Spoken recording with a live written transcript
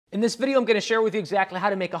In this video, I'm going to share with you exactly how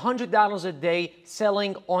to make $100 a day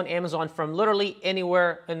selling on Amazon from literally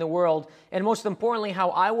anywhere in the world. And most importantly, how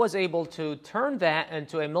I was able to turn that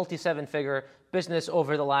into a multi-seven-figure business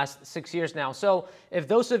over the last 6 years now. So if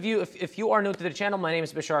those of you, if you are new to the channel, my name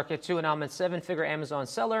is Bashar Katou, and I'm a seven-figure Amazon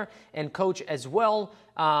seller and coach as well.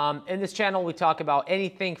 In this channel, we talk about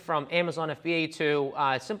anything from Amazon FBA to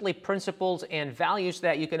simply principles and values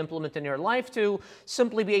that you can implement in your life to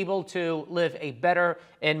simply be able to live a better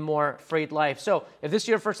and more freed life. So if this is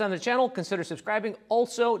your first time on the channel, consider subscribing.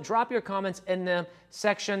 Also, drop your comments in the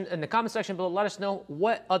comment section below. Let us know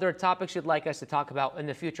what other topics you'd like us to talk about in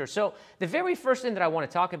the future. So the very first thing that I want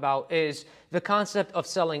to talk about is the concept of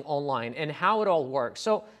selling online and how it all works.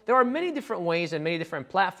 So there are many different ways and many different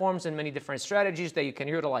platforms and many different strategies that you can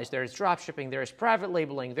utilize. There is drop shipping, there is private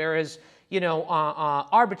labeling, there is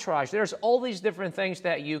arbitrage. There's all these different things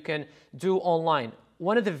that you can do online.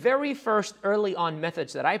 One of the very first early on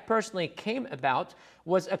methods that I personally came about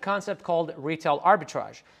was a concept called retail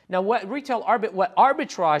arbitrage. Now, what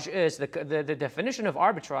arbitrage is, the definition of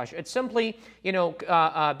arbitrage, it's simply,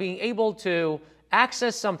 being able to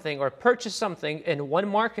access something or purchase something in one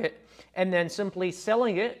market and then simply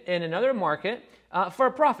selling it in another market for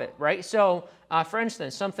a profit, right? So, for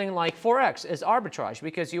instance, something like Forex is arbitrage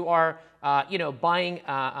because you are, buying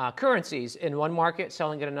currencies in one market,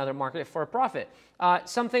 selling it in another market for a profit.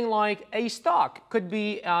 Something like a stock could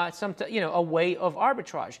be a way of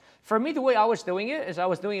arbitrage. For me, the way I was doing it is I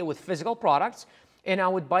was doing it with physical products, and I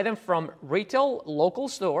would buy them from retail local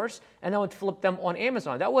stores, and I would flip them on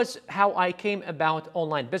Amazon. That was how I came about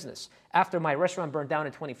online business. After my restaurant burned down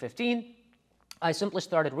in 2015, I simply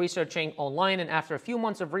started researching online, and after a few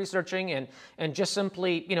months of researching and just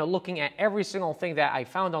simply, looking at every single thing that I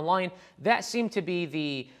found online, that seemed to be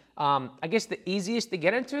the easiest to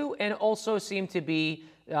get into, and also seemed to be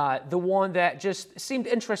the one that just seemed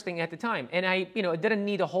interesting at the time. And I, didn't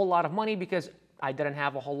need a whole lot of money because I didn't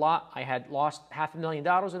have a whole lot. I had lost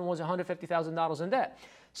 $500,000 and was $150,000 in debt.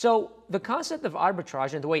 So the concept of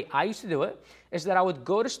arbitrage and the way I used to do it is that I would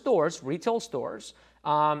go to stores, retail stores,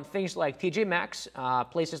 things like TJ Maxx,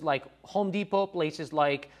 places like Home Depot, places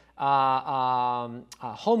like Home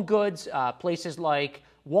Goods, places like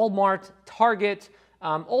Walmart, Target,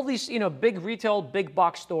 all these big retail, big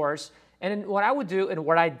box stores. And what I would do and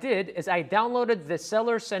what I did is I downloaded the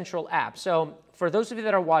Seller Central app. So for those of you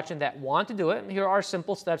that are watching that want to do it, here are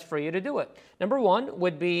simple steps for you to do it. Number one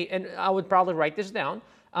would be, and I would probably write this down,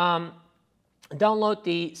 download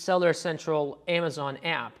the Seller Central Amazon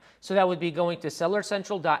app. So that would be going to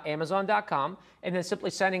sellercentral.amazon.com and then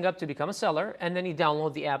simply signing up to become a seller, and then you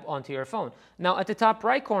download the app onto your phone. Now at the top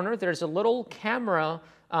right corner, there's a little camera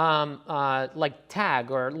like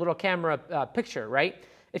tag or a little camera picture, right?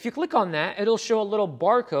 If you click on that, it'll show a little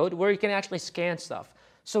barcode where you can actually scan stuff.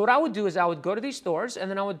 So what I would do is I would go to these stores and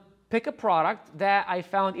then I would pick a product that I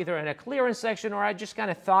found either in a clearance section or I just kind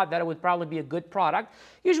of thought that it would probably be a good product.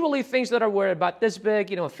 Usually things that are about this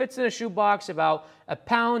big, fits in a shoebox, about a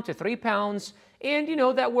pound to 3 pounds, and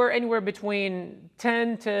that were anywhere between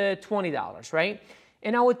 $10 to $20, right?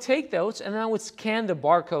 And I would take those and then I would scan the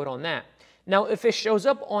barcode on that. Now, if it shows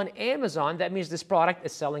up on Amazon, that means this product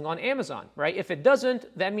is selling on Amazon, right? If it doesn't,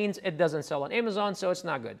 that means it doesn't sell on Amazon, so it's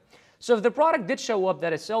not good. So if the product did show up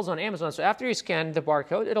that it sells on Amazon, so after you scan the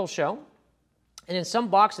barcode, it'll show. And in some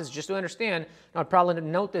boxes, just to understand, I'll probably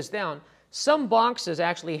note this down, some boxes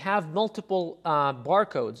actually have multiple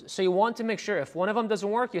barcodes. So you want to make sure if one of them doesn't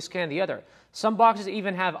work, you scan the other. Some boxes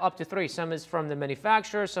even have up to 3. Some is from the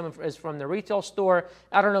manufacturer, some is from the retail store.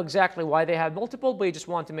 I don't know exactly why they have multiple, but you just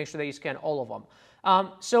want to make sure that you scan all of them.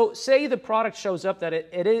 So say the product shows up that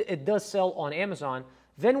it does sell on Amazon.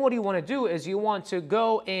 Then what you want to do is you want to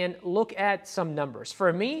go and look at some numbers.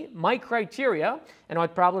 For me, my criteria, and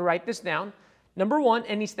I'd probably write this down, number one,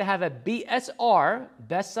 it needs to have a BSR,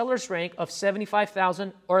 best sellers rank, of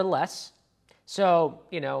 75,000 or less. So,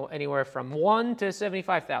 anywhere from 1 to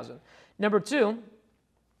 75,000. Number two,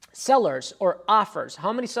 sellers or offers.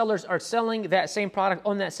 How many sellers are selling that same product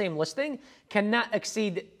on that same listing cannot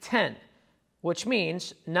exceed 10. Which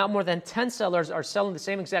means not more than 10 sellers are selling the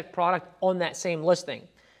same exact product on that same listing.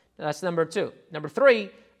 That's number two. Number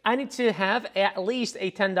three, I need to have at least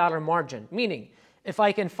a $10 margin, meaning if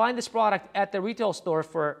I can find this product at the retail store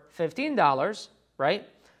for $15, right,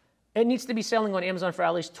 it needs to be selling on Amazon for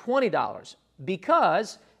at least $20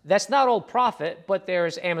 because that's not all profit, but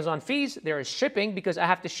there's Amazon fees, there is shipping because I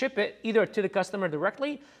have to ship it either to the customer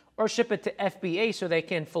directly or ship it to FBA so they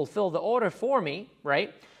can fulfill the order for me,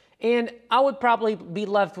 right? And I would probably be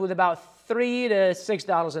left with about $3 to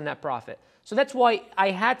 $6 in net profit. So that's why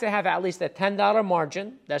I had to have at least a $10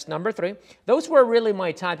 margin. That's number 3. Those were really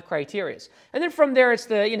my top criteria. And then from there, it's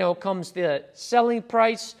the, comes the selling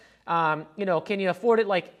price. Can you afford it?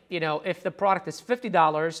 Like, if the product is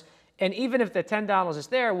 $50, and even if the $10 is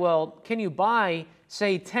there, well, can you buy,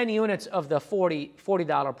 say, 10 units of the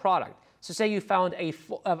 $40 product? So say you found a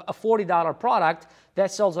 $40 product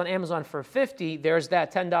that sells on Amazon for $50, there's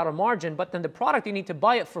that $10 margin, but then the product, you need to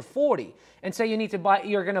buy it for $40. And say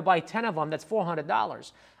you're going to buy 10 of them, that's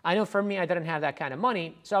 $400. I know for me, I didn't have that kind of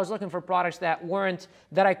money, so I was looking for products that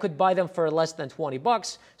I could buy them for less than 20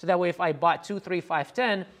 bucks. So that way, if I bought 2, 3, 5,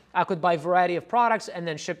 10, I could buy a variety of products and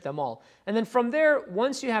then ship them all. And then from there,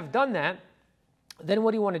 once you have done that, then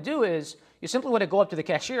what you want to do is you simply want to go up to the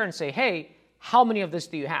cashier and say, hey, how many of this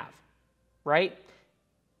do you have, right?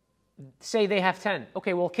 Say they have 10.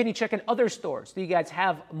 Okay, well, can you check in other stores? Do you guys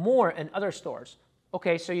have more in other stores?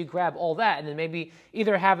 Okay, so you grab all that and then maybe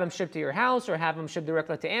either have them shipped to your house or have them shipped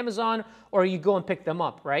directly to Amazon, or you go and pick them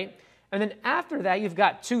up, right? And then after that, you've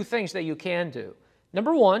got 2 things that you can do.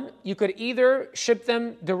 Number 1, you could either ship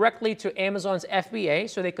them directly to Amazon's FBA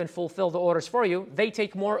so they can fulfill the orders for you. They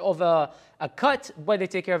take more of a cut, but they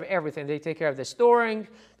take care of everything. They take care of the storing,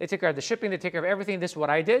 they take care of the shipping, they take care of everything. This is what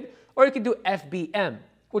I did. Or you could do FBM,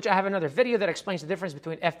 which I have another video that explains the difference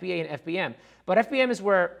between FBA and FBM. But FBM is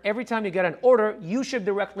where every time you get an order, you ship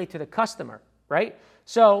directly to the customer, right?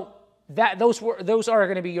 So those are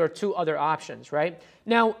going to be your 2 other options, right?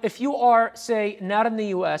 Now, if you are, say, not in the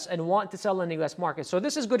U.S. and want to sell in the U.S. market, so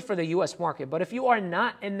this is good for the U.S. market, but if you are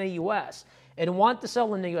not in the U.S. and want to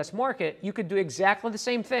sell in the U.S. market, you could do exactly the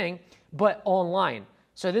same thing, but online.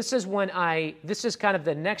 So this is kind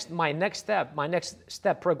of my next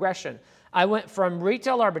step progression. I went from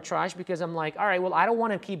retail arbitrage because I'm like, all right, well, I don't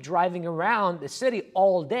want to keep driving around the city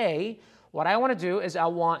all day. What I want to do is I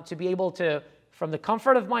want to be able to, from the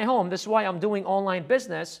comfort of my home, this is why I'm doing online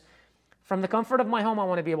business. From the comfort of my home, I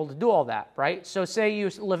want to be able to do all that, right? So say you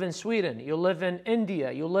live in Sweden, you live in India,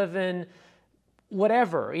 you live in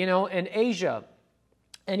whatever, in Asia,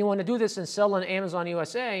 and you want to do this and sell on Amazon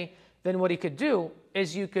USA, then what you could do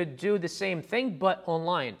is you could do the same thing, but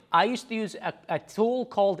online. I used to use a tool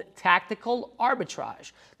called tactical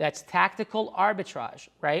arbitrage. That's tactical arbitrage,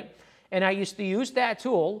 right? And I used to use that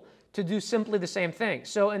tool to do simply the same thing.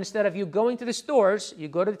 So instead of you going to the stores, you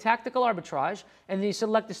go to the tactical arbitrage, and then you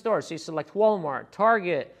select the stores. So you select Walmart,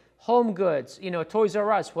 Target, Home Goods, Toys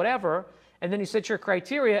R Us, whatever, and then you set your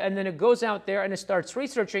criteria, and then it goes out there and it starts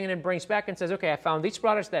researching, and it brings back and says, okay, I found these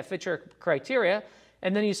products that fit your criteria,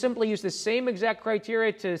 and then you simply use the same exact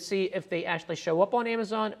criteria to see if they actually show up on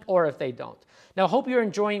Amazon or if they don't. Now, I hope you're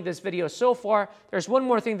enjoying this video so far. There's one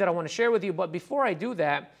more thing that I want to share with you, but before I do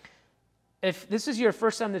that, if this is your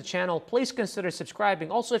first time to the channel, please consider subscribing.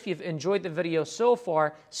 Also, if you've enjoyed the video so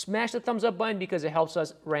far, smash the thumbs up button because it helps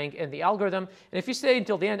us rank in the algorithm. And if you stay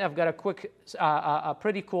until the end, I've got a quick, a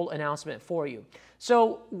pretty cool announcement for you.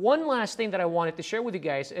 So one last thing that I wanted to share with you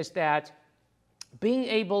guys is that being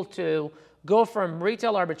able to go from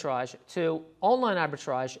retail arbitrage to online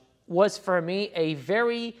arbitrage was for me a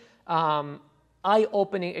very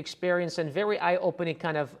eye-opening experience and very eye-opening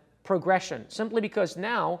kind of progression, simply because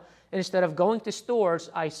now, instead of going to stores,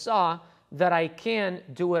 I saw that I can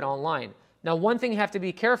do it online. Now, one thing you have to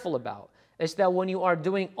be careful about is that when you are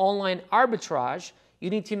doing online arbitrage, you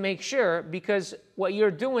need to make sure, because what you're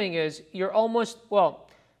doing is you're almost, well,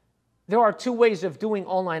 there are 2 ways of doing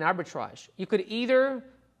online arbitrage. You could either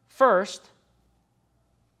first,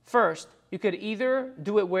 you could either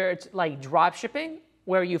do it where it's like drop shipping,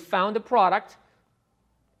 where you found a product,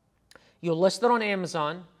 you list it on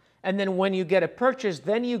Amazon, and then when you get a purchase,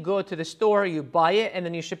 then you go to the store, you buy it, and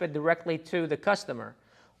then you ship it directly to the customer.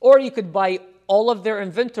 Or you could buy all of their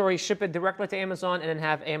inventory, ship it directly to Amazon, and then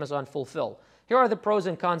have Amazon fulfill. Here are the pros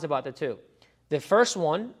and cons about the 2. The first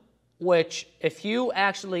one, which if you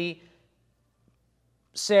actually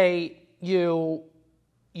say you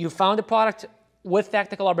found a product with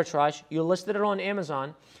tactical arbitrage, you listed it on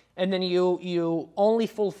Amazon, and then you only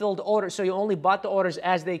fulfilled orders, so you only bought the orders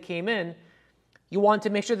as they came in, you want to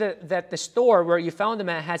make sure that the store where you found them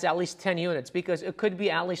at has at least 10 units, because it could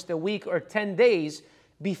be at least a week or 10 days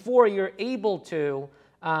before you're able to,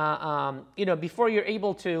 before you're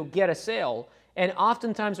able to get a sale. And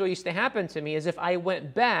oftentimes what used to happen to me is if I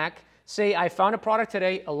went back, say I found a product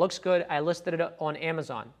today, it looks good, I listed it on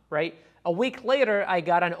Amazon, right? A week later, I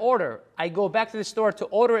got an order. I go back to the store to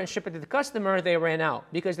order and ship it to the customer, they ran out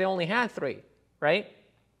because they only had 3, right?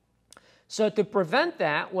 So to prevent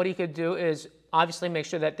that, what you could do is obviously make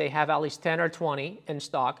sure that they have at least 10 or 20 in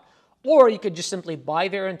stock. Or you could just simply buy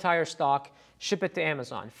their entire stock, ship it to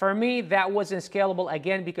Amazon. For me, that wasn't scalable,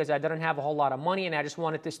 again, because I didn't have a whole lot of money and I just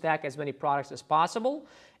wanted to stack as many products as possible.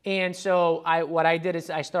 And so what I did is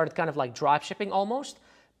I started kind of like drop shipping almost.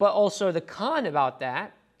 But also the con about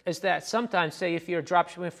that is that sometimes, say if you're drop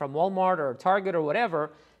shipping from Walmart or Target or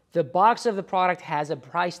whatever, the box of the product has a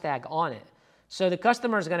price tag on it. So the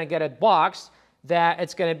customer is going to get a box that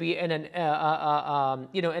it's going to be in an,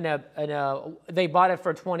 they bought it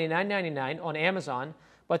for $29.99 on Amazon,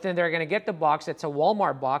 but then they're going to get the box that's a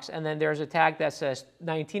Walmart box, and then there's a tag that says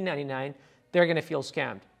 $19.99. They're going to feel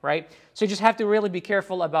scammed, right? So you just have to really be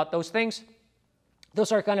careful about those things.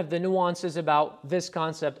 Those are kind of the nuances about this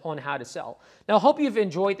concept on how to sell. Now, I hope you've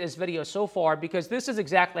enjoyed this video so far, because this is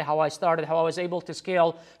exactly how I started, how I was able to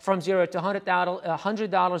scale from $0 to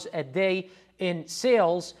 $100 a day in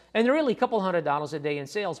sales, and really a couple $100 a day in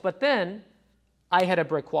sales. But then I had a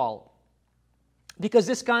brick wall, because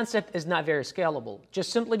this concept is not very scalable,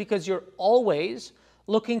 just simply because you're always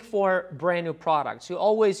looking for brand new products.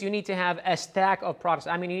 You need to have a stack of products.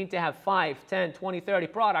 I mean, you need to have 5, 10, 20, 30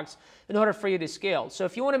 products in order for you to scale. So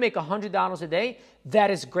if you want to make $100 a day,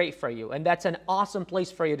 that is great for you. And that's an awesome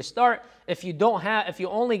place for you to start. If you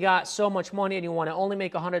only got so much money and you want to only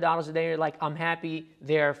make $100 a day, you're like, I'm happy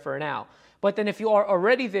there for now. But then if you are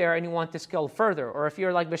already there and you want to scale further, or if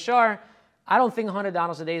you're like Bashar, I don't think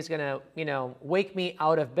 $100 a day is going to, wake me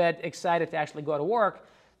out of bed excited to actually go to work,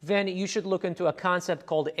 then you should look into a concept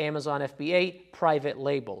called Amazon FBA private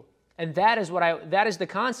label. And that is the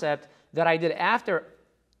concept that I did after,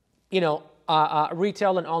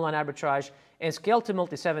 retail and online arbitrage and scaled to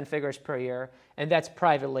multi-7 figures per year, and that's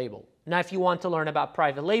private label. Now, if you want to learn about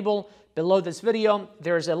private label, below this video,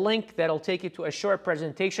 there's a link that'll take you to a short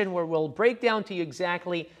presentation where we'll break down to you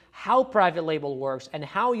exactly how private label works and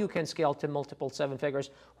how you can scale to multiple 7 figures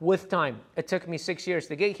with time. It took me 6 years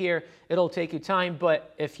to get here. It'll take you time,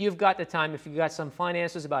 but if you've got the time, if you've got some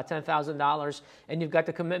finances, about $10,000, and you've got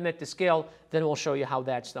the commitment to scale, then we'll show you how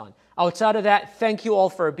that's done. Outside of that, thank you all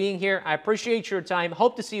for being here. I appreciate your time.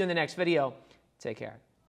 Hope to see you in the next video. Take care.